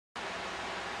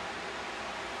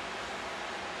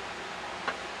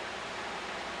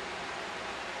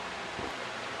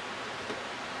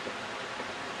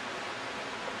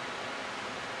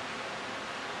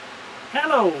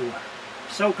Hello,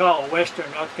 so-called Western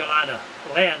North Carolina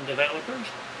land developers.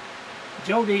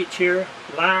 Joe Deitz here,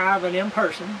 live and in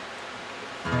person.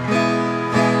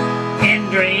 In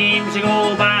dreams you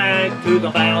go back to the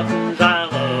mountains I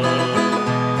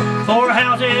love. 4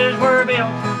 houses were built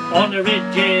on the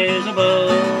ridges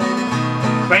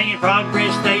above, bringing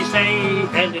progress they say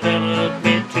and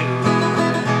development too,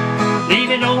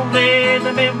 leaving only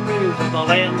the memories of the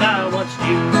land I once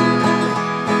knew.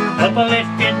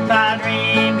 Uplifted by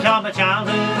dreams of my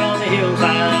childhood on the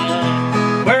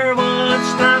hillside, where once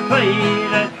I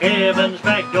played at heaven's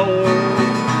back door.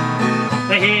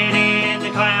 They hid in the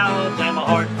clouds and my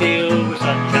heart filled with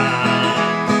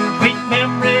sunshine. Sweet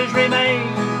memories remain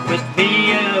with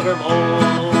me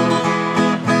evermore.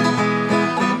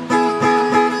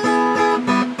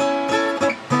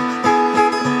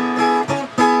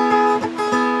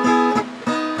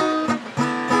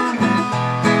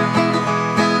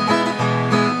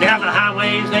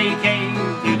 They came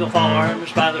through the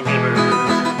farms by the river.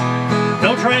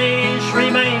 No trace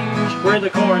remains where the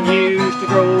corn used to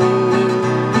grow.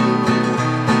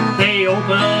 They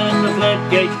opened the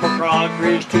floodgates for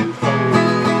progress to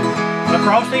flow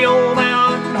across the old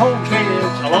mountain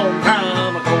homesteads a long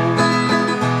time ago.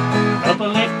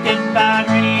 Uplifted by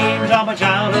dreams of my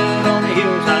childhood on the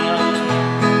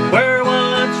hillside, where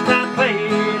once I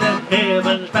played at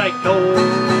heaven's back door.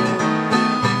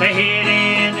 They hid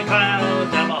in the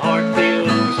clouds and my heart filled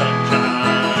with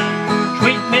sunshine.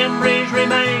 Sweet memories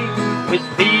remain with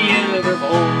me evermore.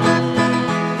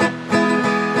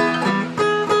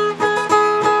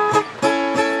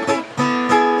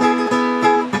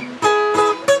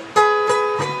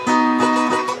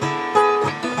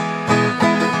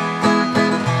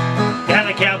 Down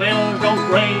the cowbells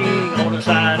don't ring on the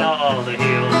side of the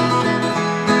hill.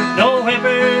 No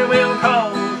whippoorwill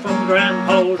calls from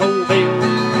Grandpa's old field.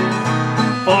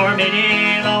 For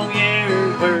many long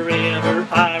years, wherever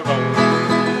I roam,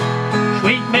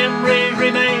 sweet memories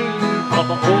remain of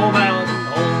my old mountain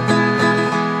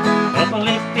home.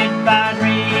 Uplifted by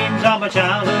dreams of my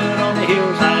childhood on the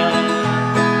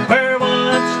hillside, where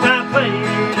once I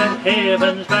played at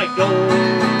heaven's back door.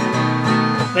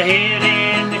 The head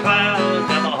in the clouds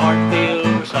and my heart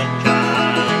filled with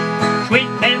sunshine.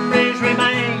 Sweet memories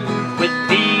remain with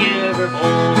me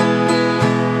evermore.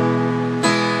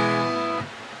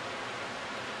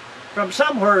 From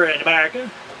somewhere in America,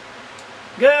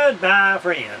 goodbye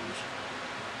friends.